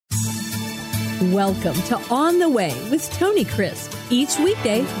Welcome to On the Way with Tony Crisp. Each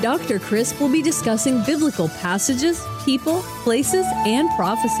weekday, Dr. Crisp will be discussing biblical passages, people, places, and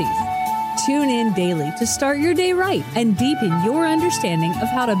prophecies. Tune in daily to start your day right and deepen your understanding of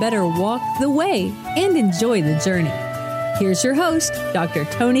how to better walk the way and enjoy the journey. Here's your host, Dr.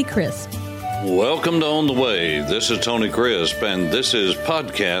 Tony Crisp. Welcome to On the Way. This is Tony Crisp, and this is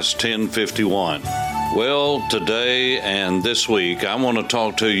Podcast 1051. Well, today and this week, I want to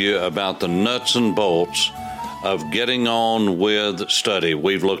talk to you about the nuts and bolts of getting on with study.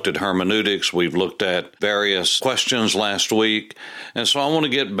 We've looked at hermeneutics. We've looked at various questions last week. And so I want to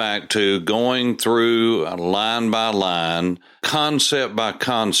get back to going through line by line, concept by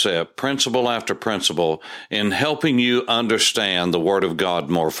concept, principle after principle, in helping you understand the Word of God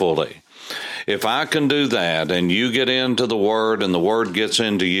more fully. If I can do that and you get into the Word and the Word gets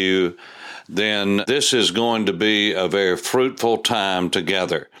into you, then this is going to be a very fruitful time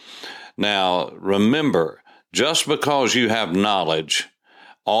together. Now, remember, just because you have knowledge,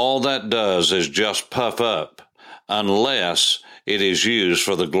 all that does is just puff up unless it is used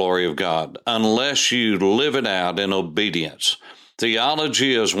for the glory of God, unless you live it out in obedience.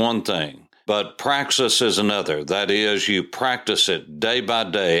 Theology is one thing, but praxis is another. That is, you practice it day by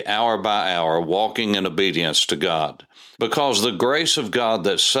day, hour by hour, walking in obedience to God. Because the grace of God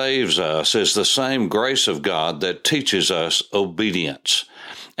that saves us is the same grace of God that teaches us obedience.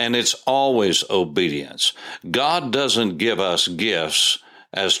 And it's always obedience. God doesn't give us gifts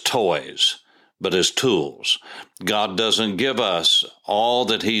as toys, but as tools. God doesn't give us all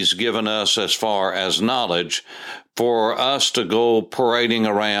that He's given us as far as knowledge for us to go parading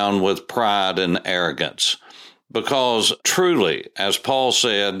around with pride and arrogance. Because truly, as Paul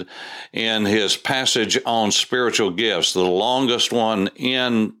said in his passage on spiritual gifts, the longest one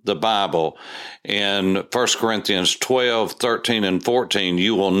in the Bible, in 1 Corinthians 12, 13, and 14,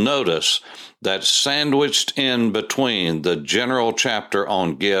 you will notice that sandwiched in between the general chapter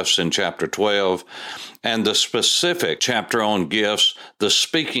on gifts in chapter 12 and the specific chapter on gifts, the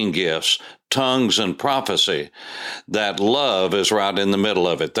speaking gifts, tongues and prophecy, that love is right in the middle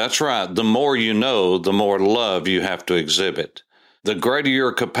of it. That's right. The more you know, the more love you have to exhibit. The greater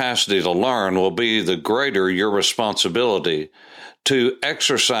your capacity to learn will be, the greater your responsibility to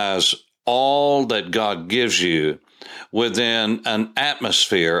exercise all that God gives you within an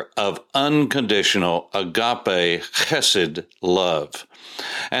atmosphere of unconditional agape chesed love.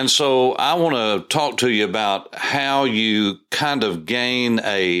 And so I want to talk to you about how you kind of gain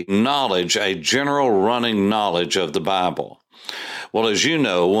a knowledge, a general running knowledge of the Bible. Well, as you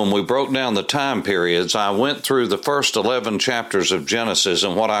know, when we broke down the time periods, I went through the first 11 chapters of Genesis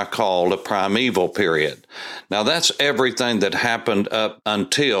in what I called a primeval period. Now, that's everything that happened up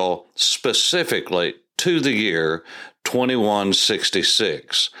until specifically to the year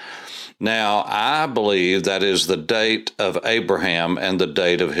 2166. Now, I believe that is the date of Abraham and the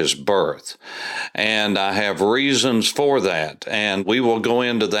date of his birth. And I have reasons for that. And we will go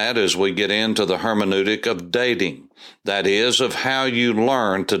into that as we get into the hermeneutic of dating. That is, of how you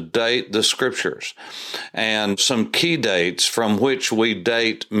learn to date the scriptures, and some key dates from which we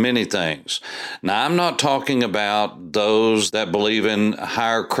date many things. Now, I'm not talking about those that believe in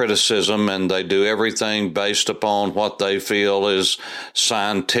higher criticism and they do everything based upon what they feel is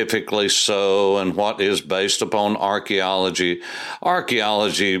scientifically so and what is based upon archaeology.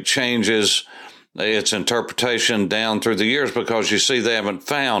 Archaeology changes its interpretation down through the years because, you see, they haven't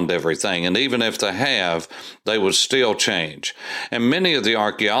found everything. And even if they have, they would still change. And many of the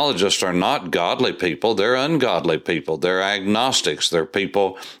archaeologists are not godly people. They're ungodly people. They're agnostics. They're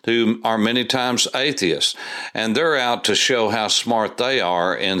people who are many times atheists. And they're out to show how smart they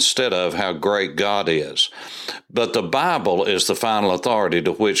are instead of how great God is. But the Bible is the final authority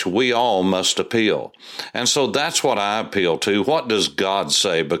to which we all must appeal. And so that's what I appeal to. What does God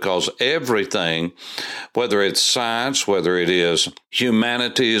say? Because everything, whether it's science, whether it is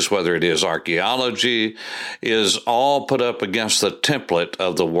humanities, whether it is archaeology, is all put up against the template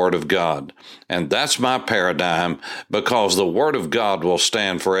of the Word of God. And that's my paradigm, because the Word of God will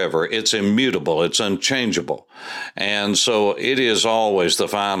stand forever. It's immutable. It's unchangeable. And so it is always the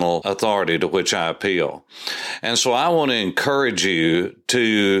final authority to which I appeal. And so I want to encourage you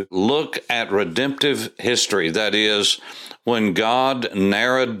to look at redemptive history. That is, when God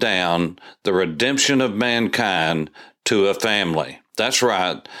narrowed down the redemption of mankind to a family. That's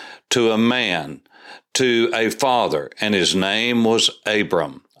right, to a man, to a father, and his name was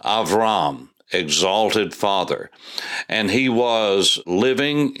Abram, Avram, exalted father. And he was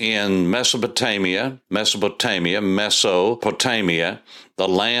living in Mesopotamia, the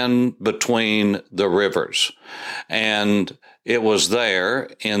land between the rivers. And It was there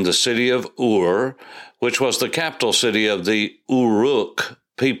in the city of Ur, which was the capital city of the Uruk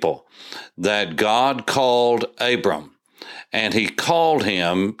people, that God called Abram. And he called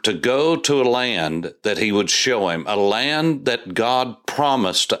him to go to a land that he would show him, a land that God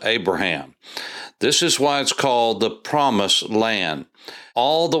promised to Abraham. This is why it's called the Promised Land.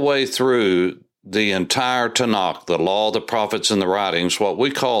 All the way through the entire Tanakh, the law, the prophets, and the writings, what we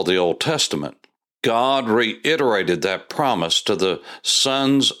call the Old Testament, God reiterated that promise to the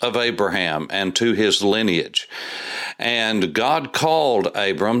sons of Abraham and to his lineage. And God called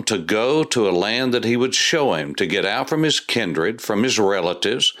Abram to go to a land that he would show him, to get out from his kindred, from his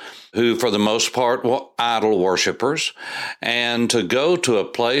relatives, who for the most part were idol worshipers, and to go to a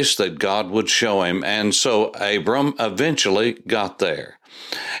place that God would show him. And so Abram eventually got there.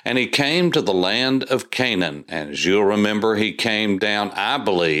 And he came to the land of Canaan. And as you'll remember, he came down, I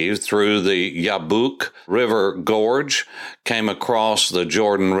believe, through the Yabuk River Gorge, came across the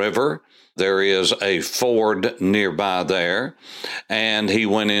Jordan River. There is a ford nearby there. And he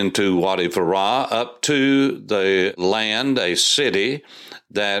went into Wadi Farah, up to the land, a city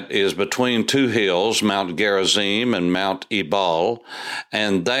that is between two hills, Mount Gerizim and Mount Ebal.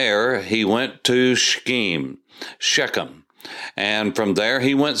 And there he went to Shechem. And from there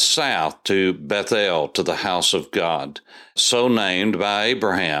he went south to Bethel, to the house of God, so named by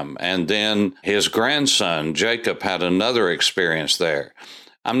Abraham. And then his grandson, Jacob, had another experience there.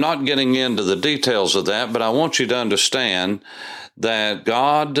 I'm not getting into the details of that, but I want you to understand that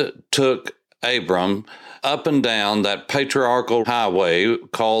God took Abram up and down that patriarchal highway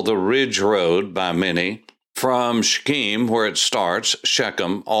called the Ridge Road by many, from Shechem, where it starts,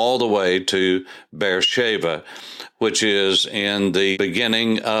 Shechem, all the way to Beersheba, which is in the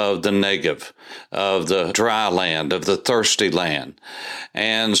beginning of the Negev, of the dry land, of the thirsty land.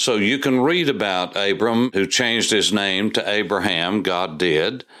 And so you can read about Abram, who changed his name to Abraham, God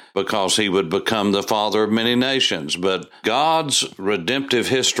did, because he would become the father of many nations. But God's redemptive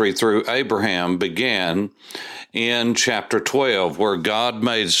history through Abraham began in chapter 12, where God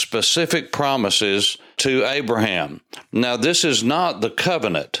made specific promises to Abraham. Now, this is not the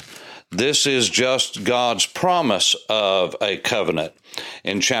covenant. This is just God's promise of a covenant.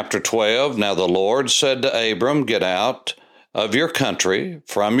 In chapter 12, now the Lord said to Abram, get out of your country,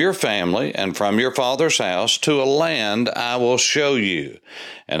 from your family, and from your father's house to a land I will show you.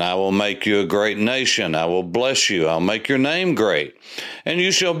 And I will make you a great nation. I will bless you. I'll make your name great, and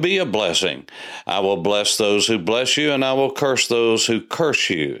you shall be a blessing. I will bless those who bless you, and I will curse those who curse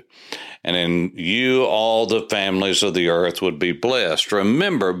you. And in you all the families of the earth would be blessed.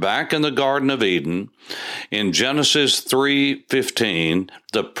 Remember, back in the Garden of Eden, in Genesis 3:15,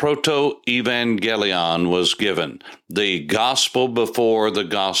 the proto-evangelion was given, the gospel before the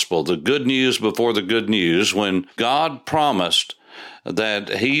gospel, the good news before the good news, when God promised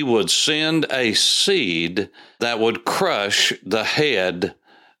that he would send a seed that would crush the head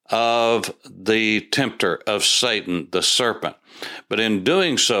of the tempter, of Satan, the serpent. But in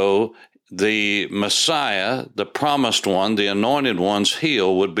doing so, the Messiah, the promised one, the anointed one's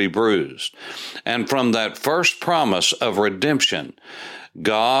heel would be bruised. And from that first promise of redemption,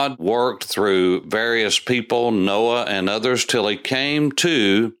 God worked through various people, Noah and others, till he came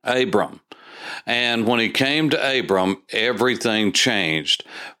to Abram. And when he came to Abram, everything changed.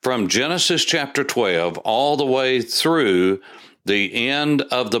 From Genesis chapter 12 all the way through the end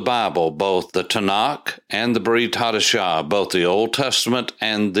of the Bible, both the Tanakh and the Brit Hadashah, both the Old Testament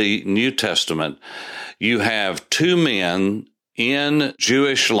and the New Testament, you have two men in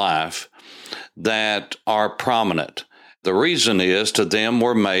Jewish life that are prominent. The reason is, to them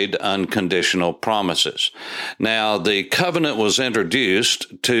were made unconditional promises. Now, the covenant was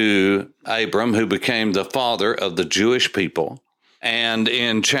introduced to Abram, who became the father of the Jewish people. And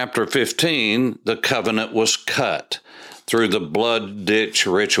in chapter 15, the covenant was cut through the blood ditch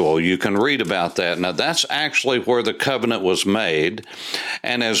ritual. You can read about that. Now, that's actually where the covenant was made.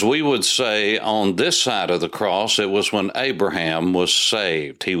 And as we would say on this side of the cross, it was when Abraham was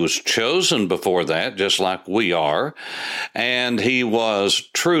saved. He was chosen before that, just like we are. And he was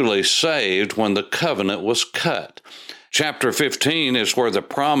truly saved when the covenant was cut. Chapter 15 is where the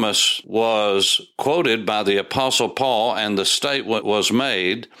promise was quoted by the Apostle Paul, and the statement was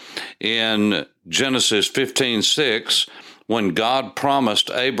made in Genesis 15:6, when God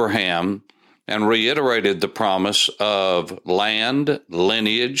promised Abraham and reiterated the promise of land,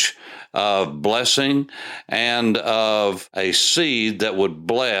 lineage, of blessing, and of a seed that would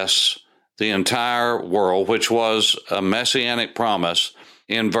bless the entire world, which was a messianic promise.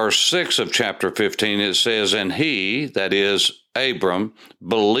 In verse 6 of chapter 15, it says, and he, that is Abram,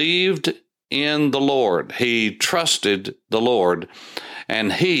 believed in the Lord. He trusted the Lord.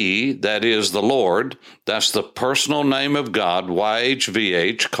 And he, that is the Lord, that's the personal name of God,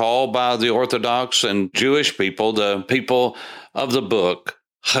 YHVH, called by the Orthodox and Jewish people, the people of the book,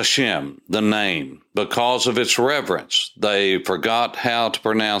 Hashem, the name, because of its reverence. They forgot how to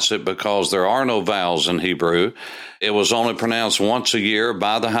pronounce it because there are no vowels in Hebrew. It was only pronounced once a year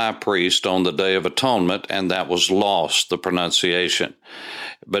by the high priest on the Day of Atonement, and that was lost, the pronunciation.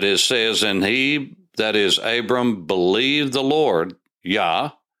 But it says, and he, that is Abram, believed the Lord,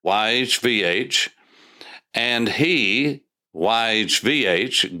 Yah, YHVH, and he,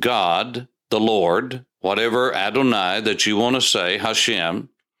 YHVH, God, the Lord, whatever Adonai that you want to say, Hashem,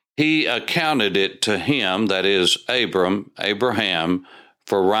 he accounted it to him, that is Abraham,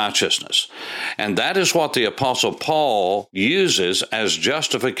 for righteousness. And that is what the Apostle Paul uses as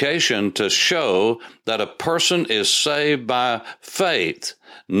justification to show that a person is saved by faith,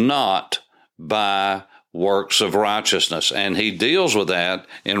 not by works of righteousness. And he deals with that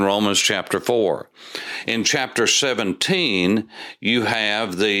in Romans chapter 4. In chapter 17, you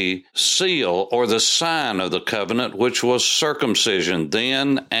have the seal or the sign of the covenant, which was circumcision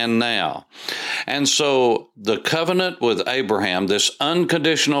then and now. And so the covenant with Abraham, this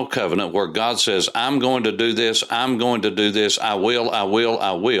unconditional covenant where God says, I'm going to do this, I'm going to do this, I will,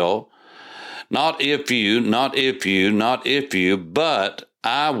 not if you, but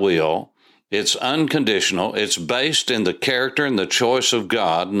I will. It's unconditional. It's based in the character and the choice of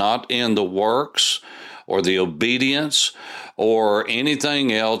God, not in the works or the obedience or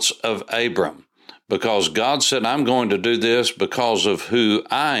anything else of Abram. Because God said, I'm going to do this because of who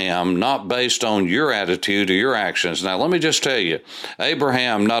I am, not based on your attitude or your actions. Now, let me just tell you,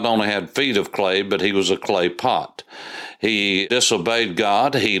 Abraham not only had feet of clay, but he was a clay pot. He disobeyed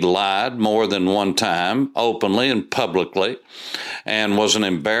God. He lied more than one time, openly and publicly, and was an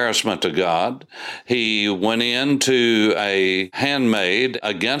embarrassment to God. He went into a handmaid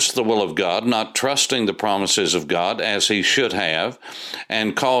against the will of God, not trusting the promises of God as he should have,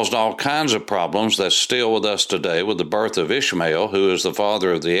 and caused all kinds of problems that's still with us today with the birth of Ishmael, who is the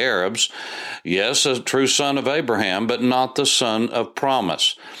father of the Arabs. Yes, a true son of Abraham, but not the son of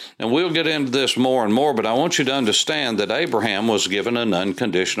promise. And we'll get into this more and more, but I want you to understand that Abraham was given an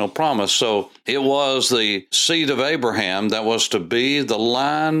unconditional promise. So it was the seed of Abraham that was to be the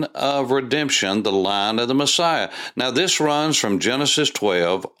line of redemption, the line of the Messiah. Now, this runs from Genesis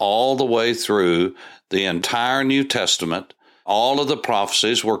 12 all the way through the entire New Testament. All of the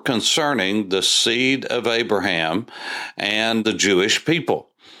prophecies were concerning the seed of Abraham and the Jewish people.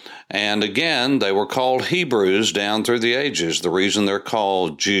 And again, they were called Hebrews down through the ages. The reason they're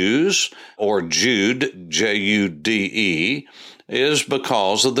called Jews or Jude, Jude, is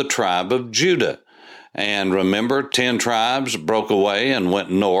because of the tribe of Judah. And remember, 10 tribes broke away and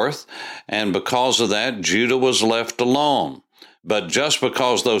went north, and because of that, Judah was left alone. But just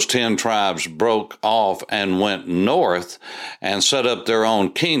because those 10 tribes broke off and went north and set up their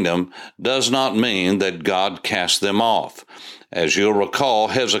own kingdom does not mean that God cast them off. As you'll recall,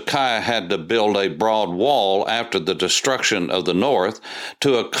 Hezekiah had to build a broad wall after the destruction of the north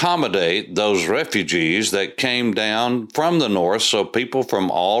to accommodate those refugees that came down from the north. So people from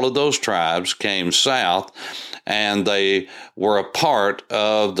all of those tribes came south, and they were a part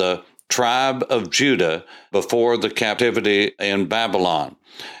of the tribe of Judah before the captivity in Babylon.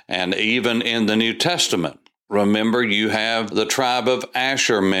 And even in the New Testament, remember, you have the tribe of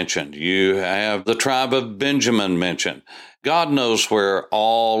Asher mentioned. You have the tribe of Benjamin mentioned. God knows where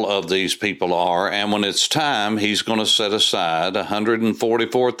all of these people are, and when it's time, he's going to set aside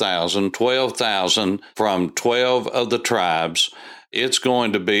 144,000, 12,000 from 12 of the tribes. It's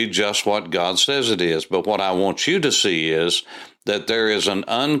going to be just what God says it is. But what I want you to see is that there is an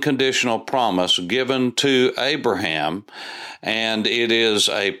unconditional promise given to Abraham, and it is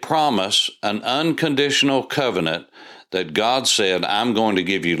a promise, an unconditional covenant that God said, I'm going to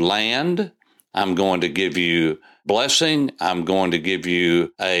give you land, I'm going to give you blessing, I'm going to give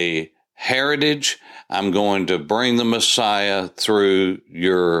you a heritage, I'm going to bring the Messiah through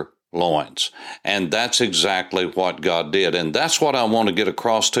your loins. And that's exactly what God did. And that's what I want to get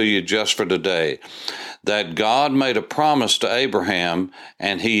across to you just for today, that God made a promise to Abraham,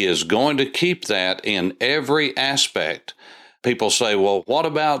 and he is going to keep that in every aspect. People say, well, what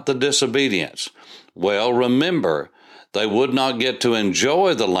about the disobedience? Well, remember, they would not get to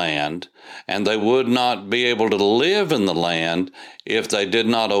enjoy the land, and they would not be able to live in the land if they did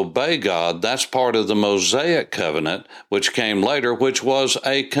not obey God. That's part of the Mosaic covenant, which came later, which was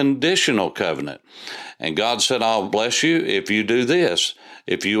a conditional covenant. And God said, I'll bless you if you do this,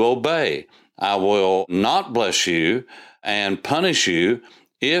 if you obey. I will not bless you and punish you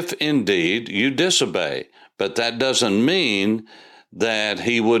if indeed you disobey. But that doesn't mean that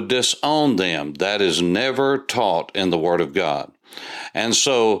he would disown them. That is never taught in the Word of God. And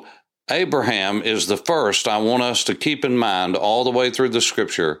so Abraham is the first I want us to keep in mind all the way through the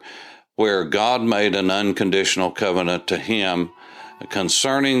Scripture where God made an unconditional covenant to him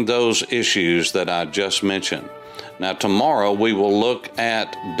concerning those issues that I just mentioned. Now, tomorrow we will look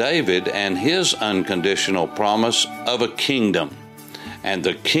at David and his unconditional promise of a kingdom. And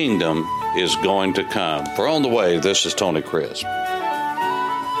the kingdom is going to come. For On the Way, this is Tony Crisp.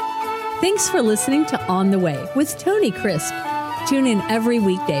 Thanks for listening to On the Way with Tony Crisp. Tune in every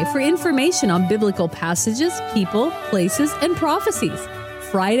weekday for information on biblical passages, people, places, and prophecies.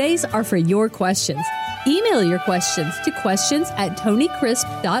 Fridays are for your questions. Email your questions to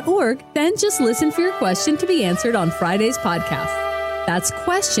questions@tonycrisp.org, then just listen for your question to be answered on Friday's podcast. That's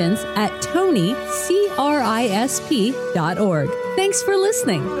questions@tonycrisp.org. Thanks for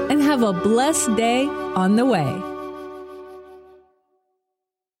listening and have a blessed day on the way.